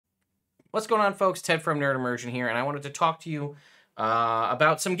What's going on, folks? Ted from Nerd Immersion here, and I wanted to talk to you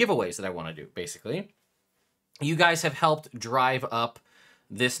about some giveaways that I want to do, basically. You guys have helped drive up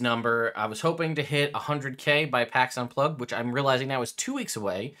this number. I was hoping to hit 100K by PAX Unplugged, which I'm realizing now is 2 weeks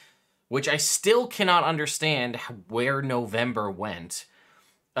away, which I still cannot understand where November went.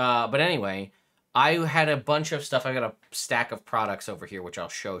 But anyway, I had a bunch of stuff. I got a stack of products over here, which I'll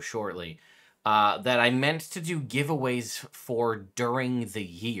show shortly. That I meant to do giveaways for during the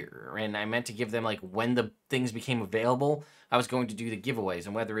year. And I meant to give them, like, when the things became available, I was going to do the giveaways.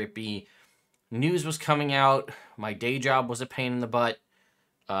 And whether it be news was coming out, my day job was a pain in the butt,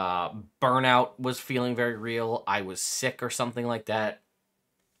 burnout was feeling very real, I was sick or something like that,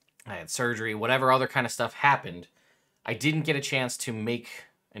 I had surgery, whatever other kind of stuff happened, I didn't get a chance to make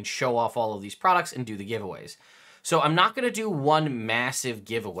and show off all of these products and do the giveaways. So I'm not going to do one massive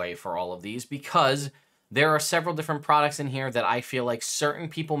giveaway for all of these because there are several different products in here that I feel like certain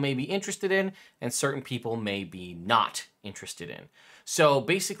people may be interested in and certain people may be not interested in. So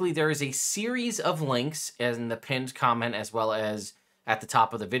basically there is a series of links in the pinned comment as well as at the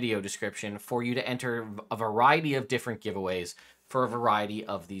top of the video description for you to enter a variety of different giveaways for a variety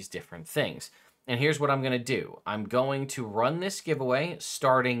of these different things. And here's what I'm going to do. I'm going to run this giveaway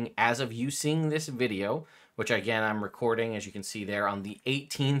starting as of you seeing this video, which again, I'm recording, as you can see there, on the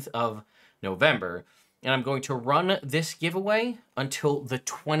 18th of November. And I'm going to run this giveaway until the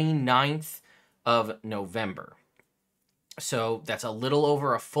 29th of November. So that's a little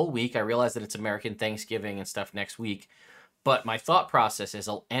over a full week. I realize that it's American Thanksgiving and stuff next week. But my thought process is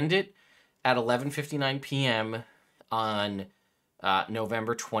I'll end it at 11:59 p.m. on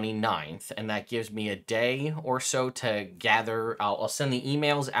November 29th. And that gives me a day or so to gather. I'll send the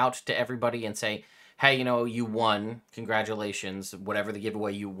emails out to everybody and say, hey, you know, you won, congratulations, whatever the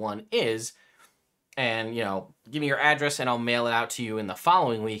giveaway you won is, and, you know, give me your address and I'll mail it out to you in the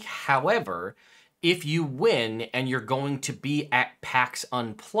following week. However, if you win and you're going to be at PAX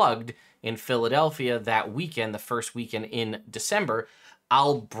Unplugged in Philadelphia that weekend, the first weekend in December,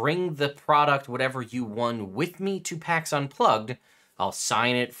 I'll bring the product, whatever you won, with me to PAX Unplugged. I'll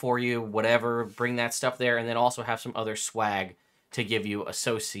sign it for you, whatever, bring that stuff there, and then also have some other swag to give you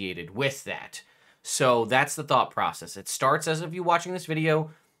associated with that. So that's the thought process. It starts as of you watching this video.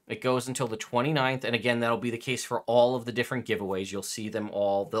 It goes until the 29th. And again, that'll be the case for all of the different giveaways. You'll see them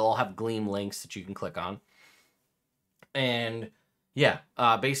all. They'll all have Gleam links that you can click on. And yeah,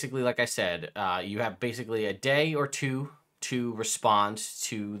 basically, like I said, you have basically a day or two to respond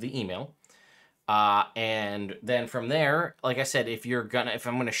to the email. And then from there, like I said, if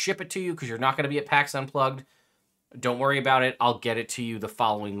I'm going to ship it to you because you're not going to be at PAX Unplugged, don't worry about it. I'll get it to you the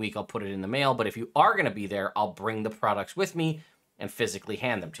following week. I'll put it in the mail. But if you are going to be there, I'll bring the products with me and physically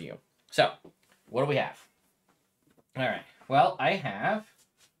hand them to you. So, what do we have? All right. Well, I have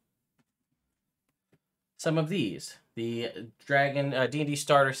some of these. The Dragon D&D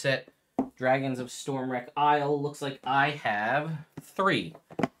starter set, Dragons of Stormwreck Isle. Looks like I have 3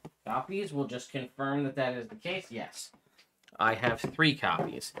 copies. We'll just confirm that that is the case. Yes. I have 3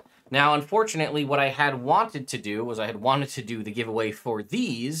 copies. Now, unfortunately, what I had wanted to do was I had wanted to do the giveaway for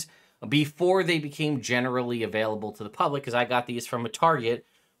these before they became generally available to the public, because I got these from a Target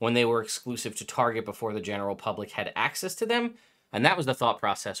when they were exclusive to Target before the general public had access to them. And that was the thought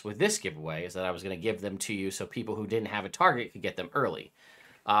process with this giveaway, is that I was going to give them to you so people who didn't have a Target could get them early.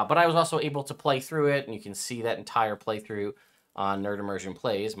 But I was also able to play through it, and you can see that entire playthrough on Nerd Immersion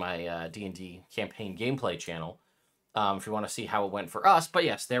Plays, my D&D campaign gameplay channel. If you want to see how it went for us. But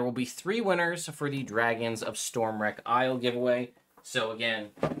yes, there will be 3 winners for the Dragons of Stormwreck Isle giveaway. So again,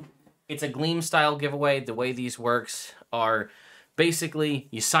 it's a Gleam style giveaway. The way these works are basically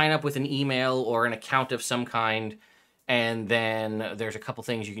you sign up with an email or an account of some kind, and then there's a couple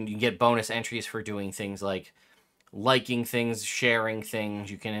things you can get bonus entries for doing things like liking things, sharing things.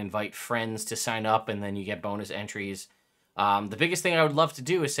 You can invite friends to sign up, and then you get bonus entries. The biggest thing I would love to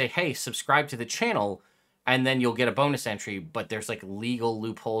do is say, hey, subscribe to the channel, and then you'll get a bonus entry, but there's like legal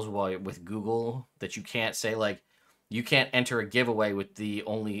loopholes with Google that you can't say, like, you can't enter a giveaway with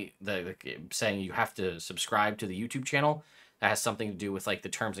saying you have to subscribe to the YouTube channel. That has something to do with like the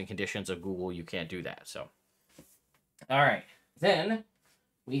terms and conditions of Google. You can't do that. So, all right. Then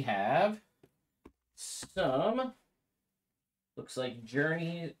we have some, looks like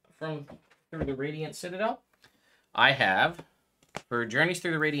Journey through the Radiant Citadel. I have, for Journeys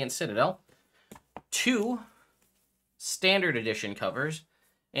Through the Radiant Citadel, 2 standard edition covers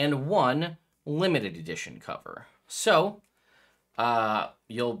and 1 limited edition cover. So, the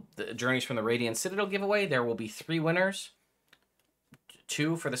Journeys from the Radiant Citadel giveaway, there will be 3 winners.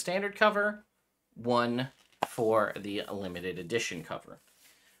 2 for the standard cover, 1 for the limited edition cover.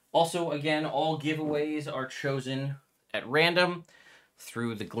 Also, again, all giveaways are chosen at random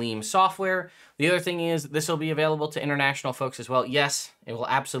through the Gleam software. The other thing is this will be available to international folks as well. Yes, it will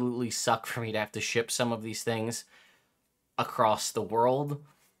absolutely suck for me to have to ship some of these things across the world,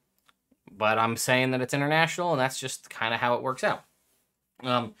 but I'm saying that it's international, and that's just kind of how it works out.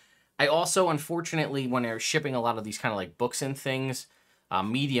 I also, unfortunately, when they're shipping a lot of these kind of like books and things,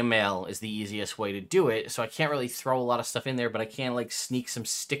 media mail is the easiest way to do it. So I can't really throw a lot of stuff in there, but I can like sneak some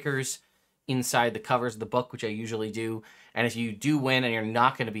stickers inside the covers of the book, which I usually do. And if you do win and you're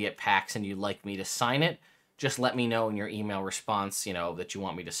not going to be at PAX and you'd like me to sign it, just let me know in your email response, you know, that you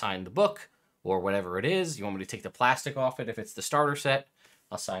want me to sign the book or whatever it is. You want me to take the plastic off it if it's the starter set,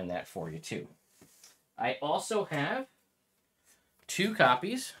 I'll sign that for you too. I also have 2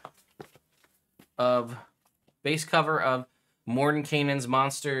 copies of base cover of Mordenkainen's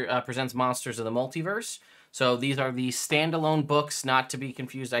Presents Monsters of the Multiverse. So these are the standalone books, not to be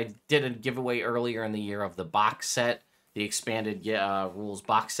confused. I did a giveaway earlier in the year of the box set, the expanded rules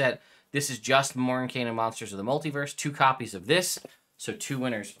box set. This is just Mordenkainen Monsters of the Multiverse. 2 copies of this. So 2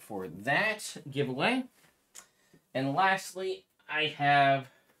 winners for that giveaway. And lastly, I have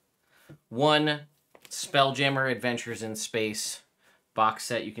 1 Spelljammer Adventures in Space box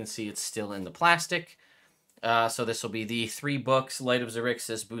set. You can see it's still in the plastic. So this will be the 3 books, Light of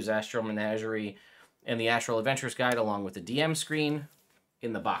Xerxes, Boo's Astral Menagerie, and the Astral Adventures Guide, along with the DM screen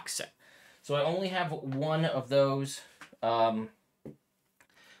in the box set. So I only have 1 of those. You all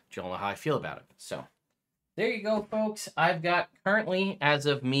know how I feel about it. So there you go, folks. I've got currently, as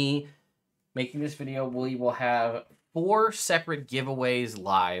of me making this video, we will have 4 separate giveaways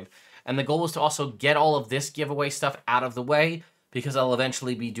live. And the goal is to also get all of this giveaway stuff out of the way, because I'll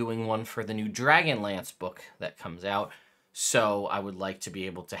eventually be doing one for the new Dragonlance book that comes out. So I would like to be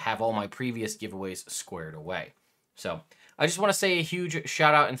able to have all my previous giveaways squared away. So I just want to say a huge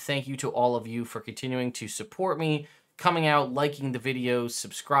shout out and thank you to all of you for continuing to support me, coming out, liking the videos,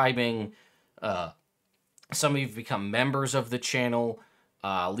 subscribing. Some of you have become members of the channel,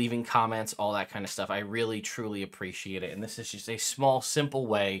 leaving comments, all that kind of stuff. I really, truly appreciate it. And this is just a small, simple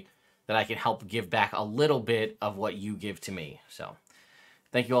way that I can help give back a little bit of what you give to me. So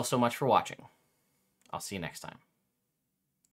thank you all so much for watching. I'll see you next time.